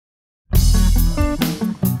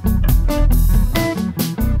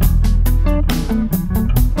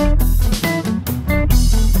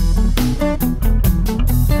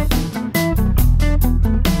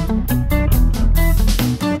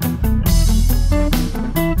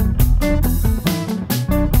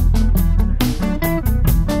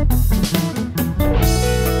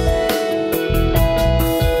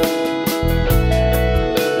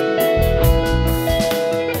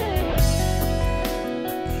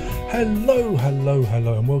Hello,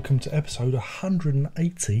 and welcome to episode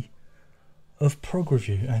 180 of Prog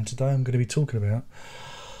Review. And today I'm going to be talking about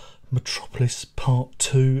Metropolis Part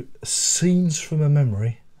 2, Scenes from a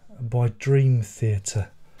Memory by Dream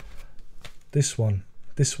Theater. This one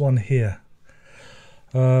here.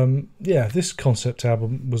 This concept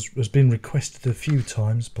album has been requested a few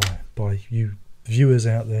times by you viewers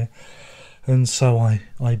out there, and so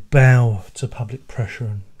I bow to public pressure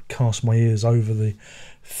and cast my ears over the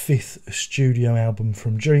 5th studio album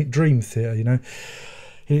from Dream Theater. You know,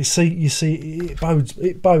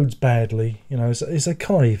 it bodes badly. You know, it's they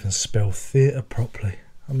can't even spell theatre properly.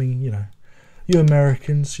 I mean, you know, you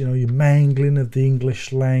Americans, you know, you're mangling of the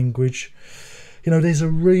English language. You know, there's a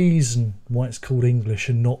reason why it's called English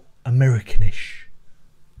and not Americanish.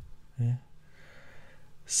 Yeah.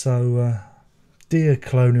 So, dear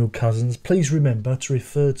colonial cousins, please remember to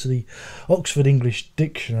refer to the Oxford English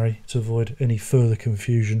Dictionary to avoid any further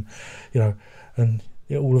confusion. You know, and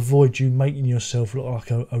it will avoid you making yourself look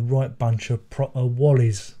like a right bunch of proper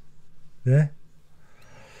wallies. Yeah.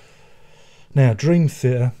 Now, Dream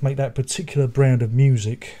Theater make that particular brand of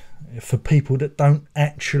music for people that don't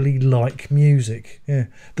actually like music. Yeah,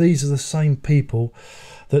 these are the same people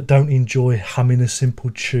that don't enjoy humming a simple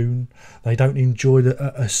tune. They don't enjoy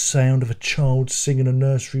a sound of a child singing a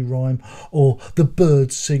nursery rhyme or the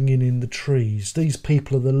birds singing in the trees. These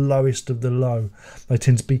people are the lowest of the low. They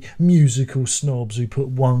tend to be musical snobs who put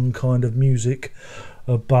one kind of music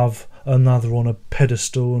above another on a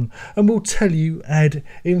pedestal and will tell you ad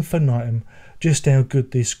infinitum just how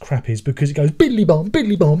good this crap is, because it goes biddly bomb,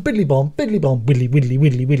 biddly bomb, biddly bomb, biddly bomb, widdly widdly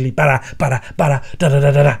widdly widdly bada bada bada da da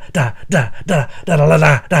da da da da da da da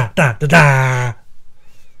da da da da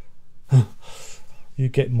da. You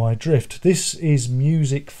get my drift. This is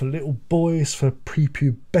music for little boys, for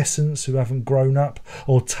prepubescents who haven't grown up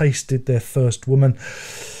or tasted their first woman.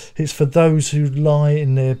 It's for those who lie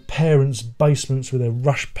in their parents' basements with their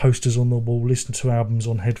Rush posters on the wall, listen to albums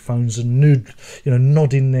on headphones and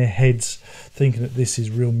nodding their heads, thinking that this is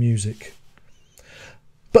real music.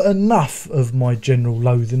 But enough of my general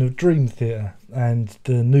loathing of Dream Theater and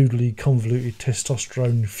the noodly, convoluted,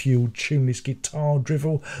 testosterone-fueled, tuneless guitar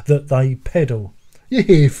drivel that they peddle. You're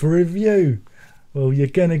here for a review. Well, you're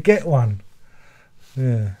gonna get one.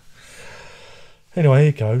 Yeah. Anyway,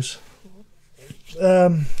 here goes.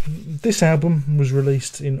 This album was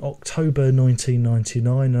released in October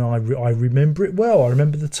 1999, and I remember it well. I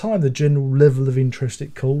remember the time, the general level of interest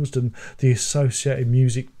it caused, and the Associated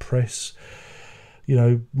Music Press, you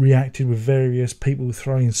know, reacted with various people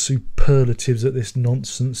throwing superlatives at this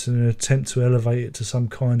nonsense in an attempt to elevate it to some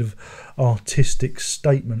kind of artistic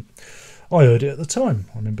statement. I heard it at the time.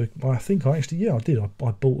 I remember. I think I actually, I did. I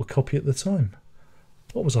bought a copy at the time.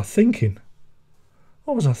 What was I thinking?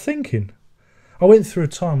 I went through a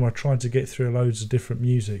time where I tried to get through loads of different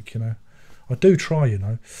music, you know. I do try, you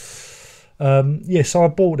know. So I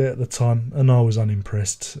bought it at the time and I was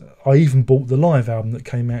unimpressed. I even bought the live album that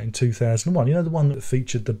came out in 2001. You know, the one that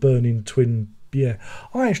featured the burning twin. Yeah,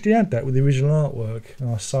 I actually had that with the original artwork and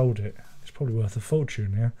I sold it. It's probably worth a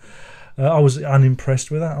fortune now. I was unimpressed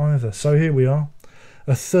with that either. So here we are.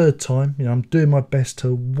 A third time, you know, I'm doing my best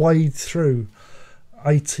to wade through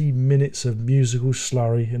 80 minutes of musical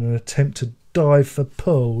slurry in an attempt to dive for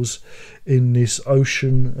pearls in this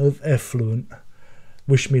ocean of effluent.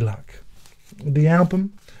 Wish me luck. The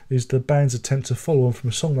album is the band's attempt to follow on from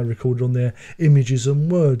a song they recorded on their Images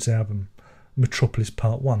and Words album, Metropolis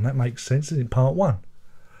Part 1. That makes sense, isn't it? Part 1.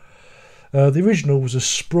 The original was a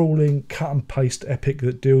sprawling cut and paste epic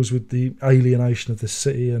that deals with the alienation of the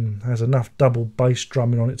city and has enough double bass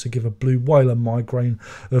drumming on it to give a blue whaler migraine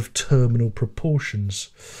of terminal proportions.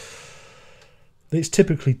 It's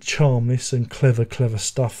typically charmless and clever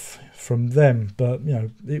stuff from them, but you know,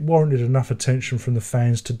 it warranted enough attention from the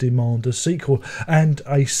fans to demand a sequel, and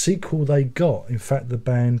a sequel they got. In fact, the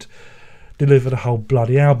band delivered a whole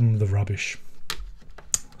bloody album of the rubbish.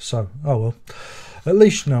 So, oh well, at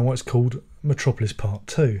least you know what it's called, Metropolis Part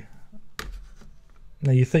 2.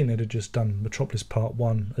 Now you think they'd have just done Metropolis Part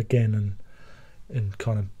 1 again and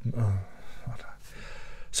kind of I don't know.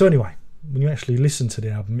 So anyway, when you actually listen to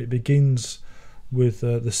the album, it begins with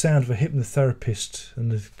the sound of a hypnotherapist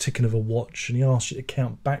and the ticking of a watch, and he asks you to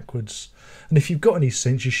count backwards. And if you've got any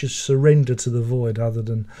sense, you should surrender to the void other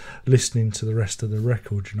than listening to the rest of the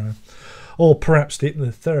record, you know. Or perhaps the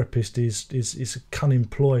hypnotherapist is a cunning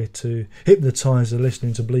ploy to hypnotise the listener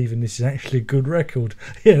into believing this is actually a good record.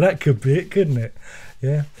 Yeah, that could be it, couldn't it?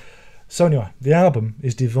 Yeah. So anyway, the album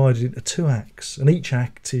is divided into 2 acts, and each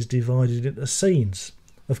act is divided into scenes.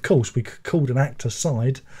 Of course, we called an act a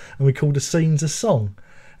side, and we called the scenes a song,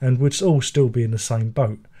 and we'd all still be in the same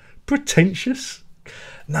boat. Pretentious?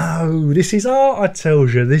 No, this is art, I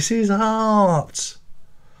tells you. This is art.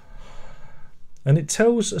 And it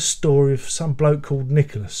tells a story of some bloke called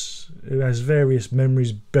Nicholas who has various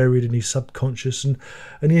memories buried in his subconscious, and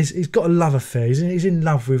he's got a love affair. He's in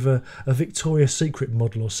love with a Victoria's Secret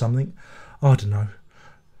model or something. I don't know.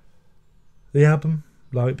 The album,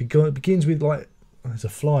 like, it begins with, like, there's a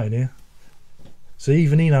fly in here. So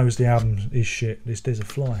even he knows the album is shit. There's a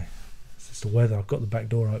fly. It's the weather. I've got the back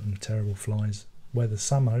door open. Terrible flies. Weather,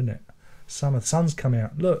 summer, isn't it? Summer. The sun's come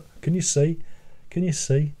out. Look, can you see? Can you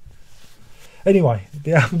see? Anyway,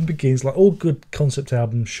 the album begins like all good concept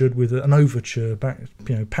albums should, with an overture,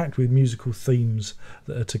 packed with musical themes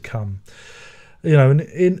that are to come. And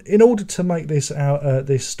in order to make this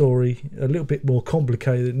story a little bit more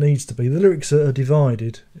complicated than it needs to be, the lyrics are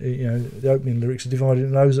divided. The opening lyrics are divided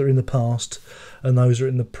into those that are in the past and those that are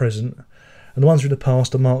in the present. And the ones that are in the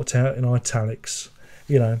past are marked out in italics.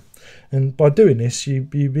 And by doing this, you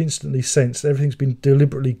instantly sense that everything's been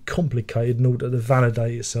deliberately complicated in order to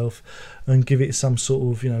validate itself and give it some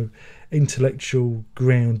sort of, intellectual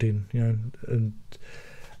grounding, and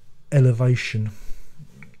elevation.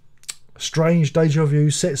 Strange Deja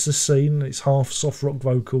Vu sets the scene. It's half soft rock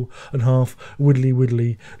vocal and half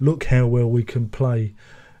widdly, look how well we can play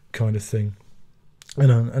kind of thing.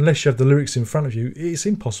 And unless you have the lyrics in front of you, it's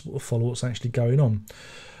impossible to follow what's actually going on.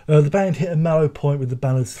 The band hit a mellow point with the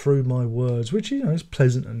ballad Through My Words, which is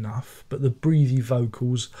pleasant enough, but the breathy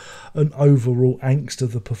vocals and overall angst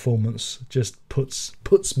of the performance just puts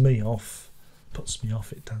me off. Puts me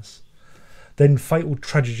off, it does. Then Fatal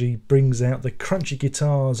Tragedy brings out the crunchy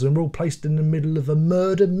guitars, and we're all placed in the middle of a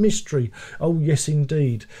murder mystery. Oh yes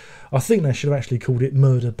indeed. I think they should have actually called it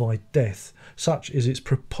Murder by Death, such is its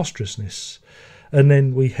preposterousness. And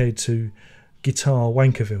then we head to Guitar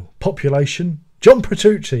Wankerville. Population, John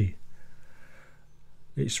Petrucci.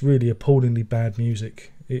 It's really appallingly bad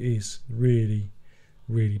music. It is really,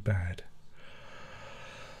 really bad.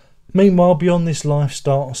 Meanwhile, Beyond This Life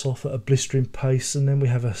starts off at a blistering pace, and then we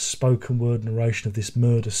have a spoken word narration of this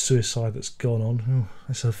murder-suicide that's gone on. Oh,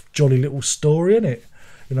 it's a jolly little story, isn't it?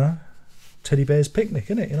 Teddy Bear's Picnic,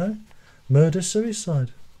 isn't it?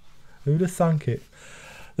 Murder-suicide. Who'd have thunk it?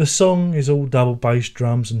 The song is all double bass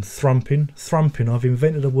drums and thrumping. Thrumping, I've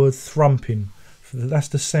invented a word, thrumping. That's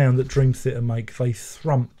the sound that Dream Theater make. They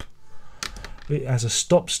thrump. It has a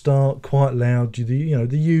stop-start, quite loud, the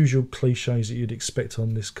usual cliches that you'd expect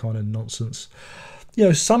on this kind of nonsense.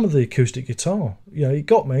 Some of the acoustic guitar, it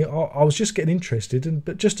got me. I was just getting interested,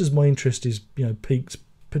 but just as my interest is, peaked,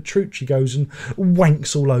 Petrucci goes and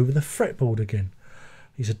wanks all over the fretboard again.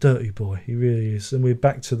 He's a dirty boy, he really is. And we're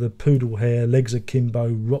back to the poodle hair, legs akimbo,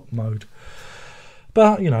 rock mode.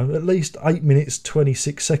 But, at least 8 minutes,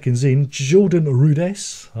 26 seconds in, Jordan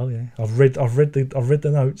Rudess, oh yeah, I've read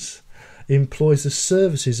the notes, employs the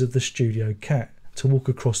services of the studio cat to walk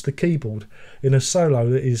across the keyboard in a solo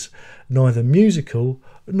that is neither musical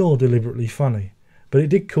nor deliberately funny. But it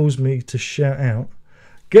did cause me to shout out,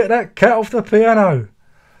 "Get that cat off the piano!"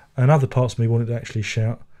 And other parts of me wanted to actually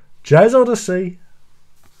shout, "Jazz Odyssey!"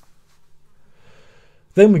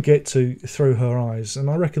 Then we get to Through Her Eyes, and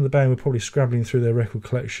I reckon the band were probably scrabbling through their record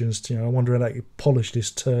collections to, I wonder how they could polish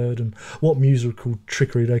this turd and what musical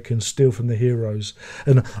trickery they can steal from the heroes.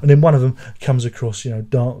 And then one of them comes across,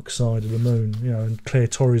 Dark Side of the Moon, and Claire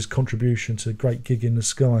Torrey's contribution to Great Gig in the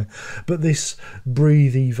Sky. But this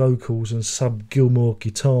breathy vocals and sub-Gilmore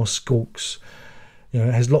guitar squawks, it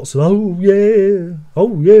has lots of oh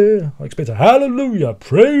yeah, I expect a hallelujah,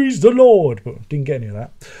 praise the Lord, but didn't get any of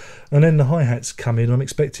that. And then the hi-hats come in. I'm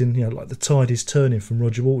expecting, like the tide is turning from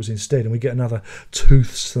Roger Waters instead, and we get another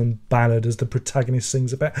toothsome ballad as the protagonist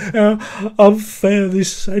sings about how unfair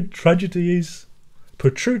this sad tragedy is.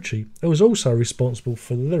 Petrucci, who was also responsible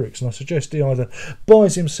for the lyrics, and I suggest he either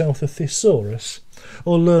buys himself a thesaurus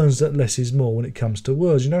or learns that less is more when it comes to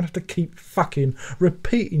words. You don't have to keep fucking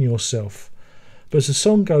repeating yourself. But as the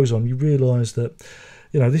song goes on, you realise that,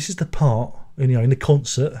 this is the part, in the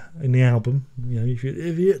concert, in the album, if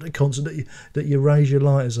you're at the concert that you raise your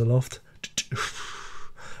lighters aloft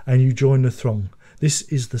and you join the throng. This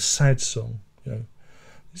is the sad song,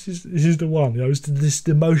 This is the one, it's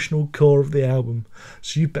the emotional core of the album.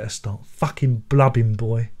 So you better start fucking blubbing,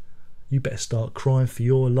 boy. You better start crying for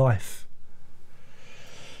your life.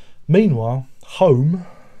 Meanwhile, Home,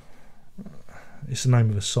 it's the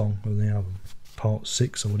name of a song on the album. Part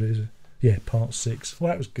 6 or what it is. Yeah, Part 6. Well,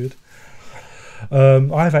 that was good.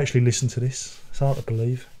 I have actually listened to this. It's hard to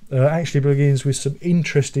believe. Actually begins with some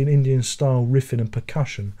interesting Indian style riffing and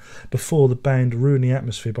percussion before the band ruin the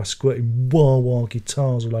atmosphere by squirting wah-wah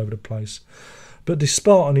guitars all over the place. But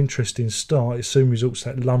despite an interesting start, it soon results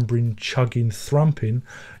that lumbering, chugging, thrumping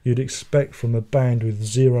you'd expect from a band with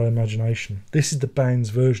zero imagination. This is the band's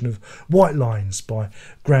version of White Lines by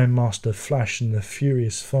Grandmaster Flash and the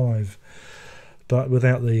Furious Five, but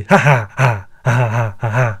without the ha ha ha ha ha ha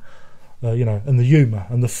ha, you know, and the humour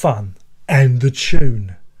and the fun and the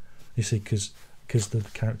tune. You see, because the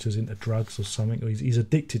character's into drugs or something, or he's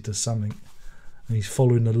addicted to something, and he's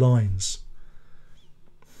following the lines.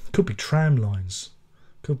 Could be tram lines.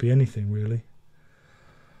 Could be anything, really.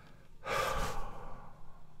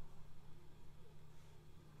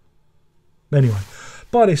 Anyway,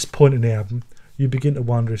 by this point in the album, you begin to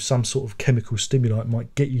wonder if some sort of chemical stimulant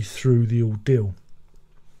might get you through the ordeal.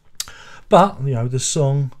 But, you know, the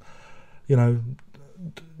song, you know,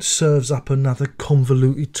 serves up another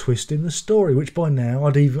convoluted twist in the story, which by now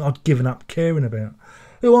I'd given up caring about.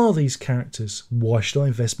 Who are these characters? Why should I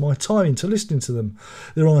invest my time into listening to them?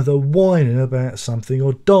 They're either whining about something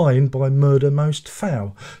or dying by murder most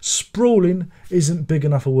foul. Sprawling isn't big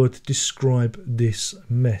enough a word to describe this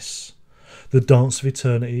mess. The Dance of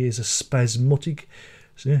Eternity is a spasmodic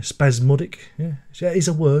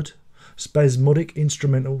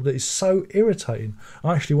instrumental that is so irritating.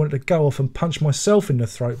 I actually wanted to go off and punch myself in the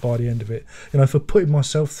throat by the end of it, you know, for putting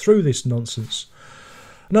myself through this nonsense.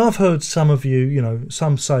 Now, I've heard some of you, you know,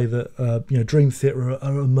 some say that, you know, Dream Theater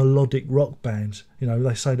are a melodic rock band. You know,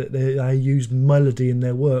 they say that they use melody in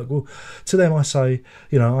their work. Well, to them I say,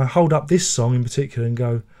 you know, I hold up this song in particular and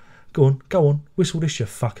go on, whistle this, you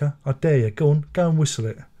fucker. I dare you, go and whistle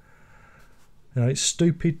it. You know, it's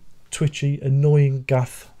stupid, twitchy, annoying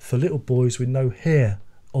guff for little boys with no hair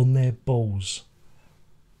on their balls.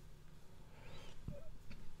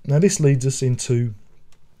 Now, this leads us into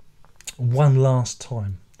One Last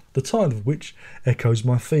Time, the title of which echoes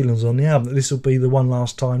my feelings on the album, that this will be the one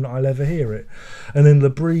last time that I'll ever hear it. And then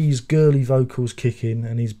LeBree's girly vocals kick in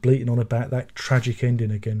and he's bleating on about that tragic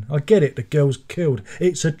ending again. I get it, the girl's killed,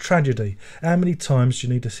 it's a tragedy. How many times do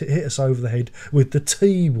you need to hit us over the head with the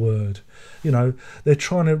T word? You know, they're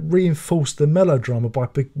trying to reinforce the melodrama by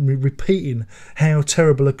repeating how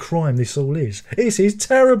terrible a crime this all is. This is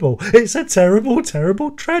terrible, it's a terrible,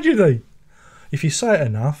 terrible tragedy. If you say it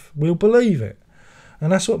enough, we'll believe it.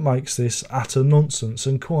 And that's what makes this utter nonsense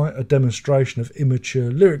and quite a demonstration of immature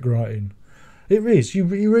lyric writing. It is. You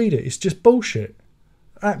read it, it's just bullshit.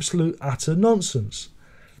 Absolute utter nonsense.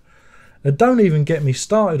 And don't even get me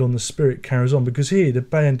started on The Spirit Carries On, because here the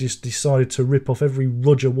band just decided to rip off every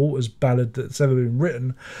Roger Waters ballad that's ever been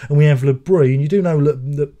written. And we have LeBrie, and you do know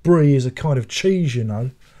that Brie is a kind of cheese, you know.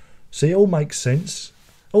 See, it all makes sense.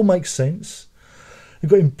 All makes sense. You've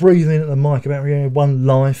got him breathing in at the mic about one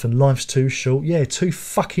life and life's too short. Yeah, too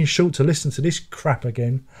fucking short to listen to this crap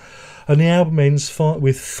again. And the album ends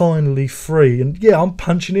with Finally Free. And yeah, I'm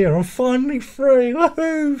punching here. I'm finally free.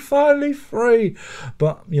 Woohoo! Finally free.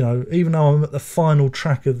 But, you know, even though I'm at the final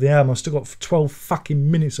track of the album, I've still got 12 fucking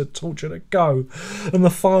minutes of torture to go. And the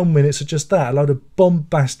final minutes are just that. A load of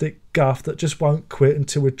bombastic guff that just won't quit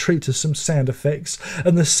until we treat to some sound effects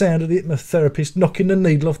and the sound of the hypnotherapist knocking the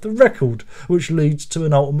needle off the record, which leads to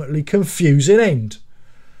an ultimately confusing end.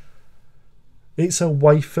 It's a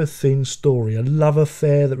wafer-thin story, a love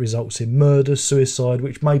affair that results in murder, suicide,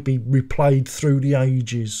 which may be replayed through the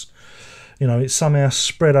ages. You know, it's somehow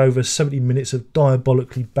spread over 70 minutes of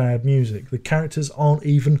diabolically bad music. The characters aren't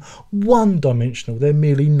even one-dimensional. They're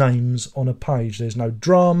merely names on a page. There's no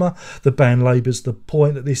drama. The band labours the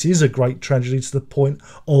point that this is a great tragedy to the point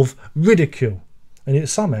of ridicule. And yet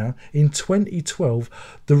somehow, in 2012,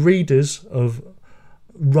 the readers of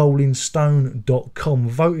RollingStone.com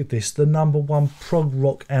voted this the #1 prog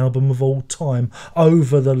rock album of all time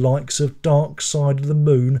over the likes of Dark Side of the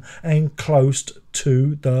Moon and Close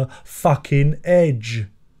to the Fucking Edge.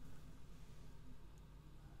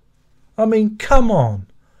 I mean, come on.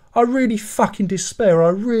 I really fucking despair, I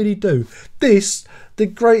really do. This, the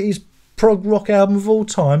greatest prog rock album of all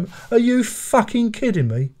time? Are you fucking kidding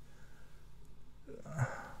me?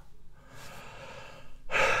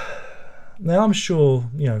 Now, I'm sure,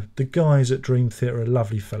 you know, the guys at Dream Theater are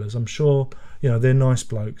lovely fellas. I'm sure, you know, they're nice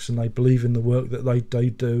blokes and they believe in the work that they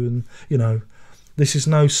do. And, you know, this is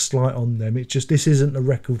no slight on them. It's just, this isn't a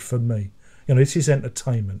record for me. You know, this is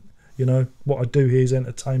entertainment. You know, what I do here is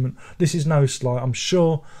entertainment. This is no slight. I'm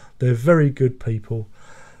sure they're very good people.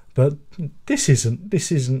 But this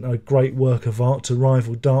isn't a great work of art to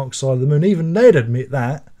rival Dark Side of the Moon. Even they'd admit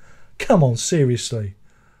that. Come on, seriously.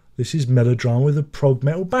 This is melodrama with a prog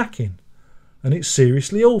metal backing. And it's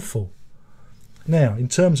seriously awful. Now, in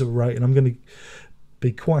terms of rating, I'm going to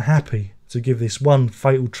be quite happy to give this one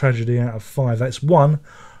Fatal Tragedy out of 5. That's one,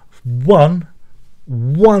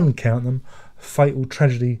 count them, Fatal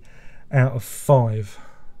Tragedy out of 5.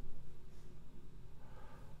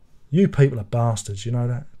 You people are bastards, you know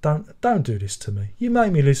that. Don't do this to me. You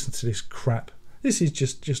make me listen to this crap. This is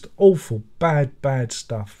just awful, bad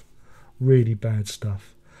stuff. Really bad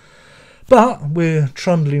stuff. But we're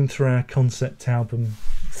trundling through our concept album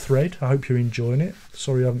thread. I hope you're enjoying it.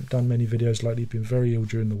 Sorry I haven't done many videos lately. I've been very ill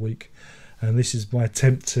during the week. And this is my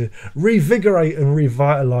attempt to revigorate and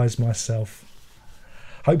revitalise myself.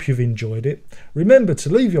 Hope you've enjoyed it. Remember to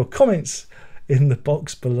leave your comments in the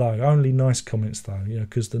box below. Only nice comments though, you know,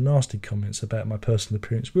 because the nasty comments about my personal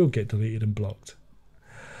appearance will get deleted and blocked.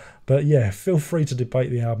 But yeah, feel free to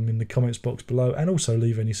debate the album in the comments box below, and also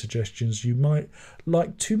leave any suggestions you might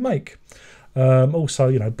like to make. Also,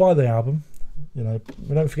 you know, buy the album. You know,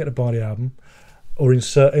 don't forget to buy the album, or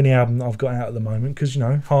insert any album that I've got out at the moment, because, you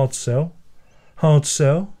know, hard sell. Hard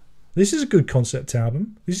sell. This is a good concept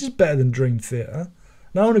album. This is better than Dream Theater.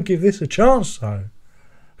 And I want to give this a chance though,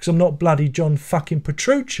 because I'm not bloody John fucking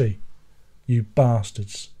Petrucci, you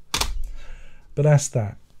bastards. But that's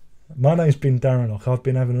that. My name's been Darren Locke. I've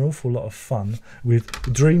been having an awful lot of fun with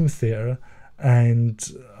Dream Theater, and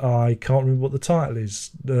I can't remember what the title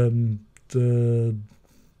is.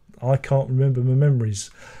 I can't remember my memories.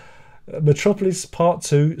 Metropolis Part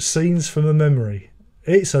 2, Scenes from a Memory.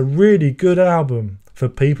 It's a really good album for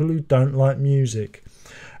people who don't like music,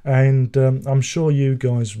 and I'm sure you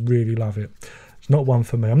guys really love it. It's not one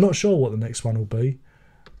for me. I'm not sure what the next one will be.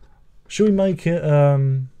 Should we make it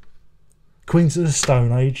Queens of the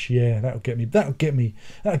Stone Age? Yeah, that'll get me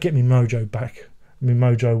mojo back, my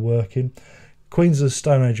mojo working. Queens of the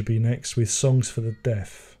Stone Age will be next, with Songs for the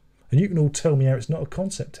Deaf. And you can all tell me how it's not a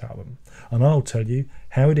concept album, and I'll tell you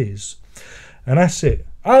how it is. And that's it.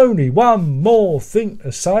 Only one more thing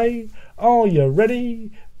to say. Are you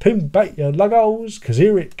ready? Pin back your luggos, 'cause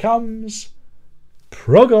here it comes.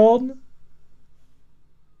 Prog on.